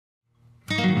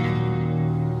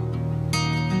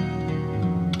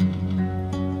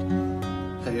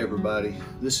everybody.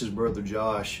 This is Brother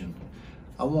Josh, and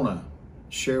I want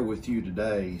to share with you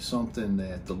today something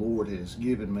that the Lord has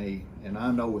given me, and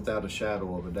I know without a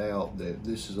shadow of a doubt that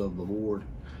this is of the Lord.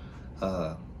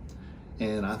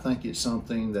 And I think it's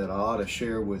something that I ought to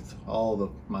share with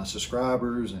all my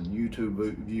subscribers and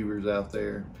YouTube viewers out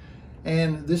there.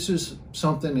 And this is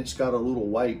something that's got a little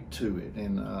weight to it,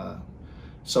 and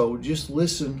so just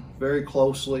listen very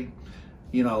closely.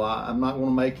 You know, I'm not going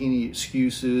to make any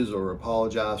excuses or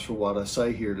apologize for what I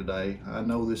say here today. I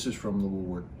know this is from the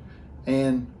Lord.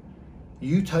 And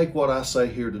you take what I say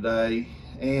here today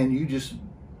and you just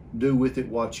do with it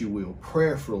what you will.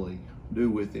 Prayerfully do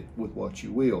with it what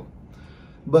you will.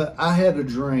 But I had a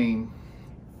dream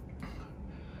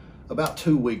about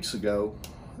 2 weeks ago,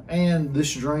 and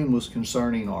this dream was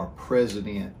concerning our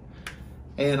president.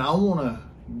 And I want to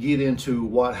get into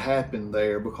what happened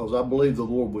there because I believe the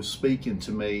Lord was speaking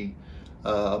to me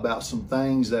about some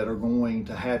things that are going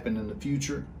to happen in the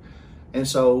future. And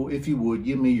so if you would,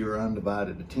 give me your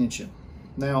undivided attention.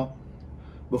 Now,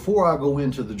 before I go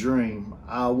into the dream,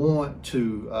 I want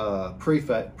to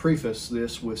preface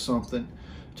this with something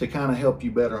to kind of help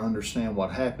you better understand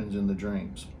what happens in the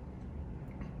dreams.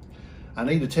 I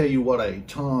need to tell you what a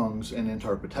tongues and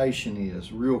interpretation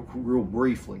is real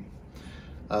briefly.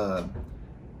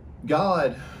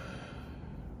 God,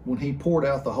 when He poured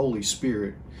out the Holy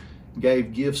Spirit,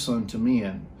 gave gifts unto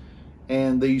men.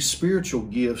 And these spiritual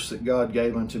gifts that God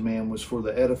gave unto man was for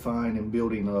the edifying and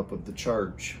building up of the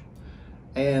church.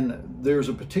 And there's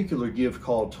a particular gift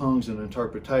called tongues and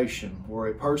interpretation, where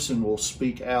a person will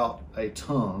speak out a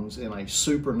tongues in a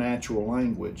supernatural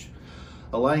language,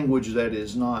 a language that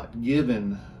is not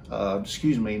given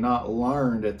not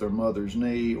learned at their mother's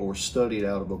knee or studied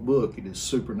out of a book. It is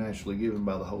supernaturally given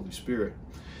by the Holy Spirit.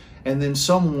 And then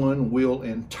someone will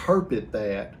interpret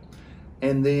that,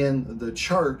 and then the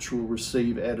church will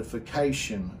receive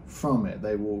edification from it.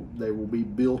 They will be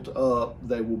built up.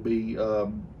 They will be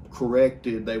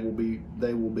corrected. They will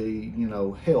be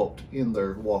helped in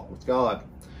their walk with God.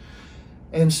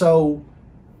 And so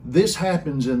this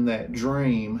happens in that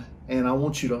dream, and I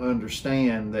want you to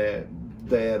understand that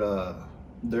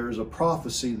there's a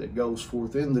prophecy that goes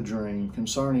forth in the dream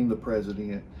concerning the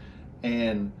president,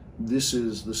 and this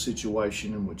is the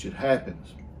situation in which it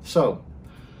happens. So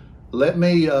let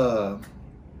me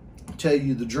tell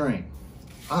you the dream.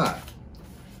 All right.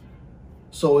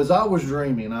 So as I was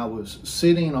dreaming, I was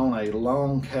sitting on a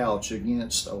long couch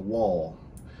against a wall,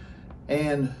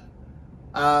 and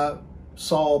I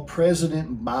saw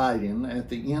President Biden at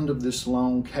the end of this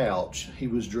long couch. He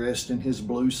was dressed in his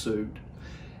blue suit,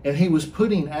 and he was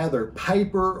putting either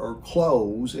paper or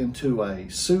clothes into a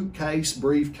suitcase,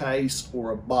 briefcase, or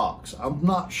a box. I'm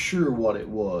not sure what it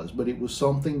was, but it was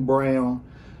something brown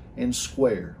and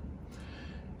square.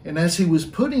 And as he was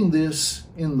putting this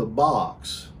in the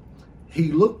box,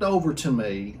 he looked over to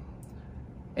me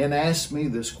and asked me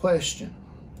this question: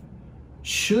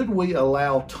 should we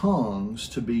allow tongues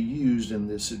to be used in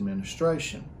this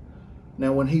administration?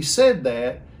 Now, when he said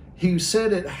that, he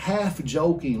said it half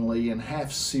jokingly and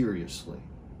half seriously.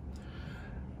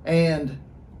 And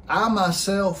I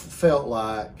myself felt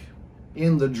like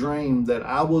in the dream that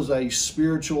I was a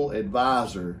spiritual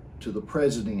advisor to the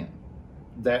president.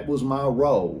 That was my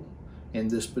role in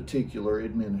this particular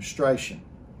administration.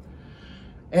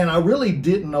 And I really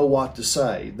didn't know what to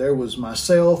say. There was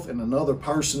myself and another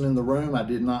person in the room. I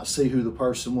did not see who the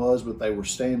person was, but they were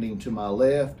standing to my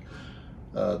left.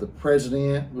 The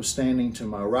president was standing to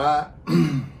my right.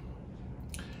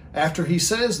 After he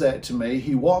says that to me,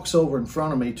 he walks over in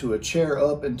front of me to a chair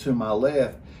up and to my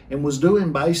left and was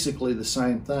doing basically the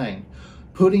same thing.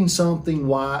 Putting something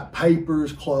white,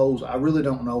 papers, clothes, I really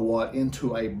don't know what,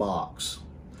 into a box.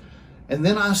 And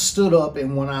then I stood up,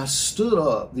 and when I stood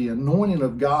up, the anointing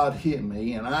of God hit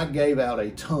me, and I gave out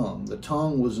a tongue. The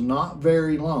tongue was not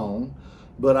very long,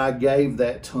 but I gave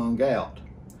that tongue out.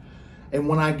 And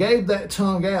when I gave that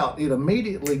tongue out, it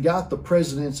immediately got the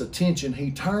president's attention.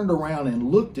 He turned around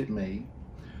and looked at me,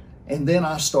 and then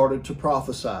I started to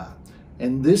prophesy.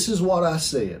 And this is what I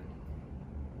said.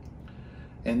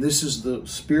 And this is the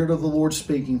Spirit of the Lord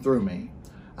speaking through me.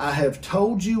 I have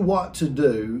told you what to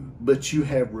do, but you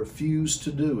have refused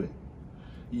to do it.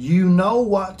 You know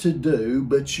what to do,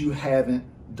 but you haven't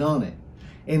done it.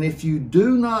 And if you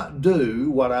do not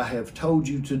do what I have told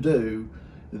you to do,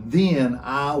 then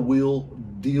I will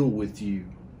deal with you.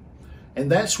 And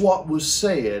that's what was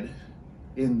said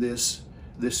in this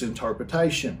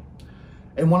interpretation.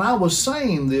 And when I was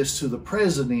saying this to the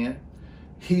president,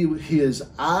 his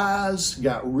eyes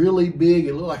got really big.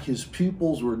 It looked like his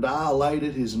pupils were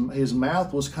dilated. His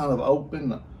mouth was kind of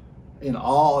open. in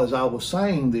awe as I was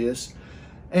saying this.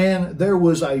 And there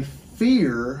was a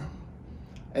fear,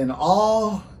 an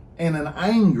awe, and an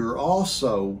anger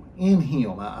also in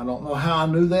him. I don't know how I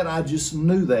knew that. I just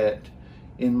knew that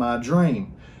in my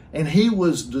dream. And he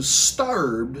was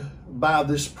disturbed by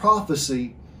this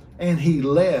prophecy, and he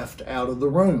left out of the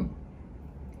room.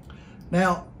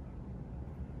 Now,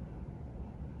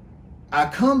 I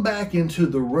come back into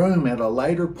the room at a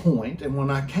later point, and when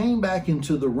I came back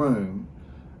into the room,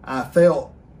 I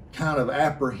felt kind of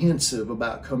apprehensive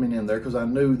about coming in there because I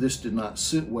knew this did not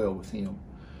sit well with him.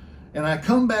 And I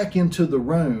come back into the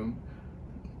room,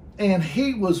 and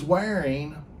he was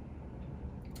wearing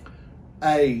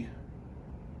a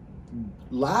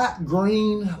light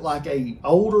green, like a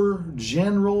older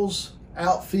general's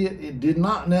outfit. It did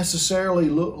not necessarily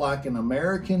look like an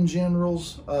American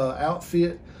general's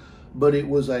outfit, but it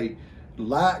was a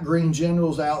light green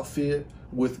general's outfit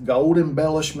with gold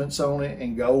embellishments on it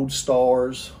and gold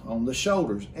stars on the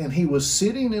shoulders. And he was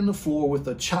sitting in the floor with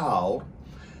a child,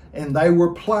 and they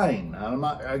were playing.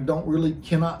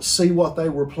 Cannot see what they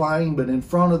were playing, but in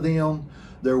front of them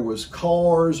there was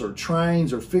cars or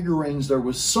trains or figurines. There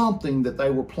was something that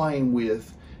they were playing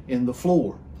with in the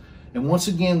floor. And once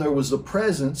again, there was the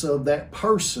presence of that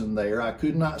person there. I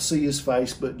could not see his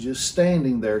face, but just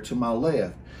standing there to my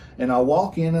left. And I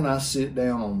walk in and I sit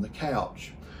down on the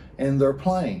couch, and they're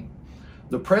playing.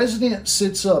 The president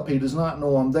sits up. He does not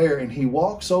know I'm there, and he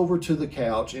walks over to the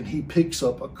couch and he picks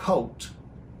up a coat.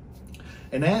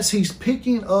 And as he's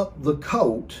picking up the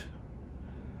coat,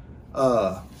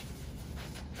 I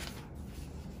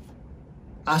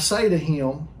say to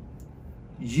him,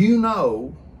 you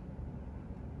know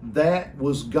that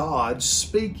was God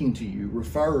speaking to you,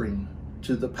 referring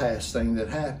to the past thing that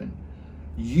happened.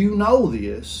 You know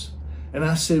this. And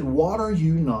I said, what are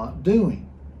you not doing?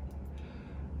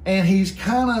 And he's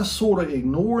kind of sort of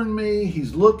ignoring me.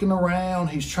 He's looking around.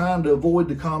 He's trying to avoid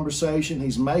the conversation.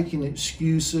 He's making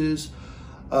excuses.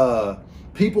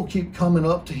 People keep coming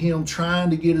up to him, trying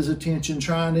to get his attention,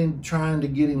 trying to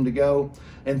get him to go.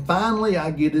 And finally,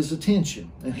 I get his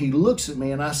attention. And he looks at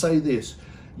me, and I say this,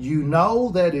 you know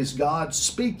that is God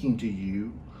speaking to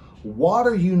you. What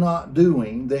are you not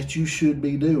doing that you should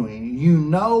be doing? You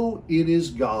know it is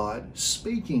God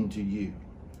speaking to you.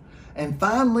 And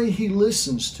finally, he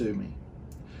listens to me.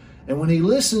 And when he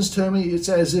listens to me, it's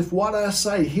as if what I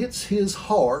say hits his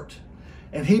heart,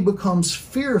 and he becomes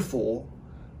fearful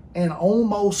and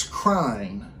almost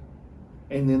crying,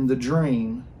 and then the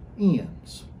dream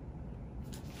ends.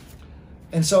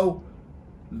 And so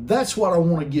that's what I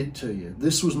want to get to you.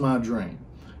 This was my dream.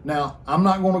 Now, I'm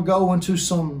not going to go into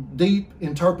some deep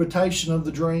interpretation of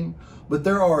the dream, but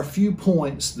there are a few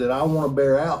points that I want to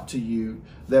bear out to you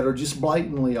that are just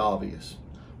blatantly obvious.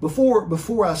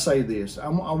 Before I say this, I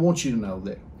want you to know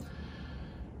that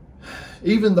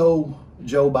even though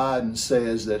Joe Biden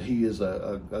says that he is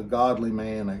a godly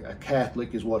man, a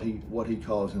Catholic is what he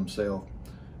calls himself,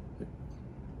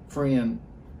 friend,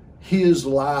 his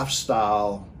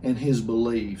lifestyle and his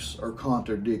beliefs are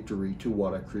contradictory to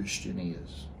what a Christian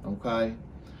is, okay?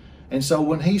 And so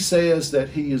when he says that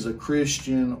he is a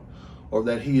Christian or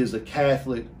that he is a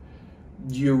Catholic,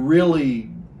 you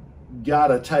really got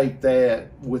to take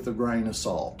that with a grain of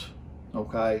salt,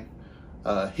 okay?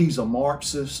 He's a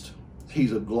Marxist.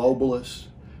 He's a globalist.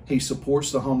 He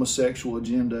supports the homosexual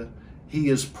agenda. He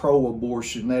is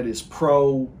pro-abortion. That is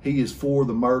he is for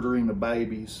the murdering of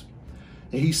babies.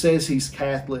 He says he's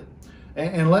Catholic.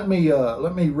 And let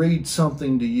me read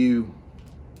something to you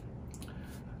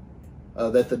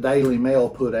that the Daily Mail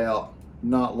put out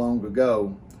not long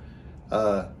ago.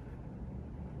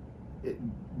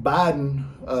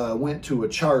 Biden went to a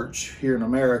church here in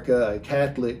America, a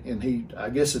Catholic, and he, I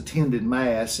guess, attended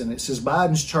Mass. And it says,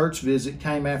 Biden's church visit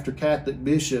came after Catholic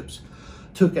bishops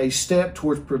took a step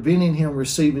towards preventing him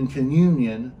receiving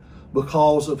communion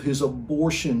because of his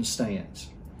abortion stance.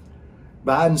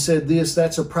 Biden said this,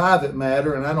 that's a private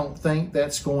matter, and I don't think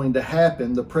that's going to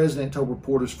happen, the president told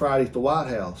reporters Friday at the White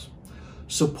House.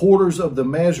 Supporters of the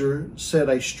measure said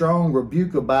a strong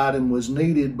rebuke of Biden was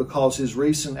needed because his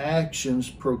recent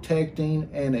actions protecting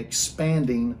and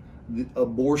expanding the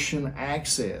abortion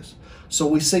access. So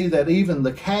we see that even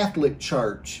the Catholic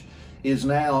Church is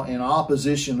now in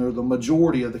opposition, or the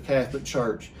majority of the Catholic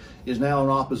Church is now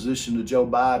in opposition to Joe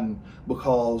Biden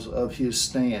because of his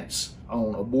stance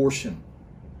on abortion.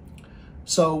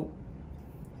 So,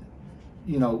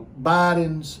 you know,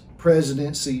 Biden's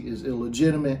presidency is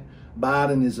illegitimate.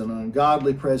 Biden is an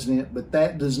ungodly president, but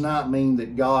that does not mean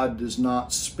that God does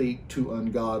not speak to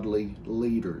ungodly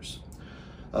leaders.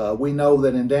 We know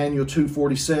that in Daniel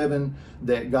 2:47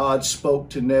 that God spoke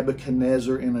to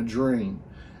Nebuchadnezzar in a dream,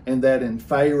 and that in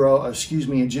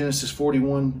in Genesis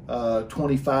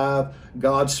 41:25,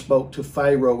 God spoke to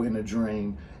Pharaoh in a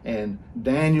dream, and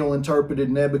Daniel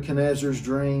interpreted Nebuchadnezzar's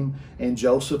dream, and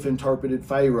Joseph interpreted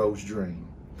Pharaoh's dream.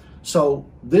 So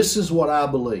this is what I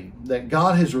believe, that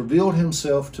God has revealed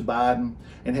himself to Biden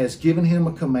and has given him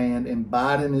a command, and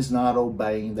Biden is not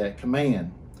obeying that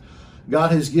command.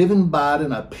 God has given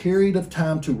Biden a period of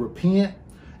time to repent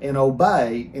and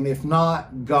obey, and if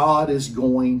not, God is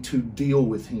going to deal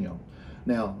with him.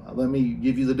 Now, let me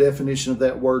give you the definition of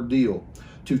that word deal.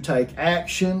 To take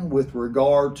action with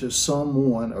regard to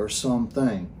someone or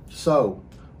something. So,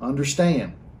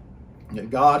 understand that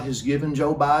God has given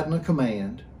Joe Biden a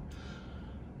command.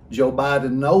 Joe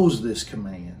Biden knows this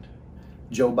command.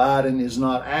 Joe Biden is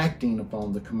not acting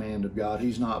upon the command of God.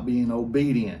 He's not being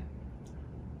obedient.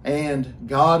 And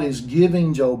God is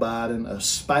giving Joe Biden a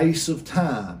space of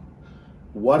time.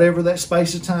 Whatever that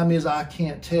space of time is, I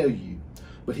can't tell you.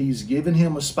 But he's given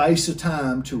him a space of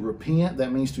time to repent.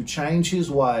 That means to change his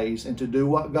ways and to do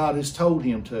what God has told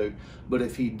him to. But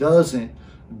if he doesn't,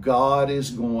 God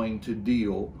is going to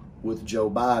deal with Joe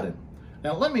Biden.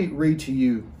 Now let me read to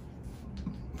you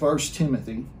 1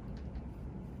 Timothy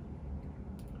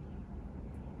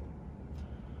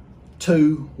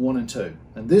 2:1 and 2.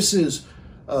 And this is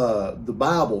the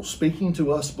Bible speaking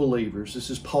to us believers. This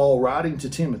is Paul writing to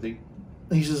Timothy.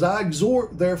 He says, I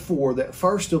exhort therefore that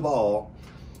first of all,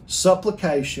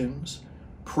 supplications,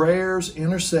 prayers,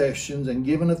 intercessions, and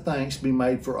giving of thanks be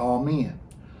made for all men,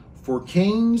 for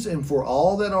kings and for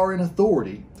all that are in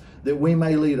authority, that we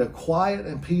may lead a quiet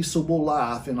and peaceable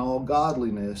life in all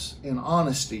godliness and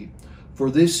honesty. For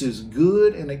this is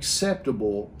good and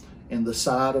acceptable in the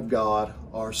sight of God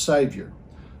our Savior.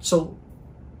 So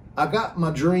I got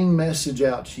my dream message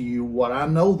out to you, what I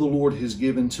know the Lord has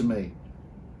given to me.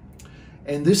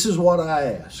 And this is what I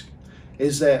ask,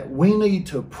 is that we need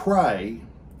to pray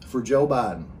for Joe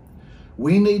Biden.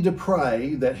 We need to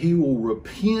pray that he will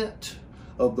repent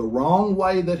of the wrong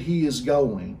way that he is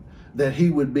going, that he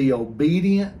would be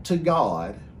obedient to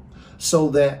God, so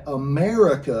that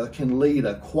America can lead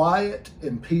a quiet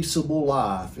and peaceable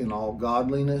life in all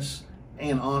godliness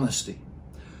and honesty.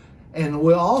 And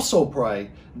we'll also pray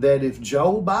that if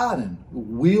Joe Biden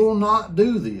will not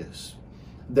do this,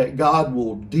 that God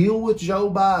will deal with Joe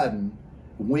Biden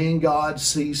when God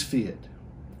sees fit.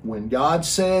 When God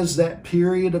says that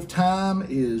period of time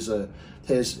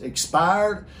has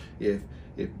expired, if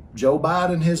Joe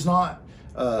Biden has not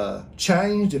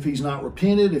changed, if he's not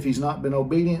repented, if he's not been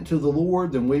obedient to the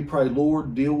Lord, then we pray,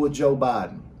 Lord, deal with Joe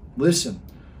Biden. Listen,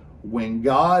 when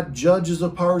God judges a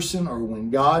person or when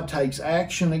God takes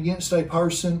action against a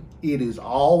person, it is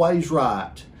always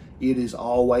right. It is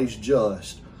always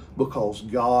just, because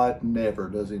God never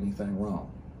does anything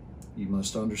wrong. You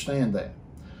must understand that.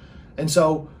 And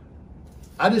so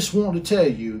I just want to tell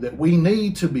you that we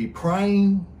need to be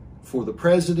praying for the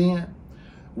president.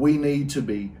 We need to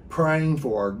be praying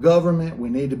for our government. We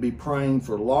need to be praying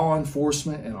for law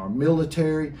enforcement and our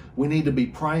military. We need to be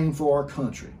praying for our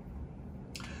country.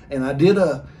 And I did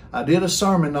a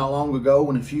sermon not long ago,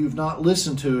 and if you've not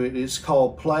listened to it, it's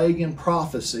called Plague and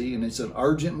Prophecy, and it's an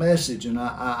urgent message. And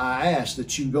I ask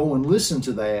that you go and listen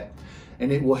to that, and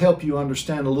it will help you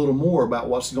understand a little more about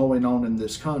what's going on in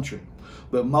this country.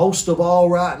 But most of all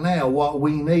right now, what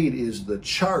we need is the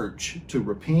church to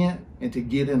repent and to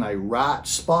get in a right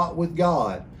spot with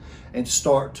God and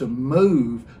start to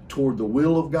move toward the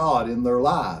will of God in their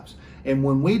lives. And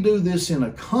when we do this in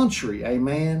a country,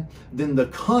 amen, then the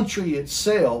country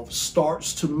itself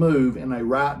starts to move in a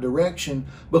right direction,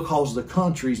 because the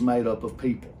country's made up of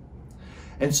people.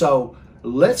 And so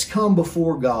let's come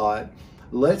before God.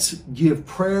 Let's give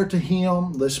prayer to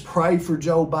Him. Let's pray for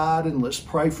Joe Biden. Let's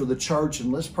pray for the church,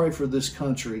 and let's pray for this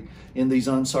country in these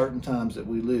uncertain times that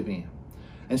we live in.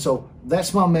 And so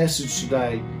that's my message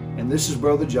today. And this is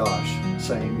Brother Josh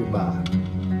saying goodbye.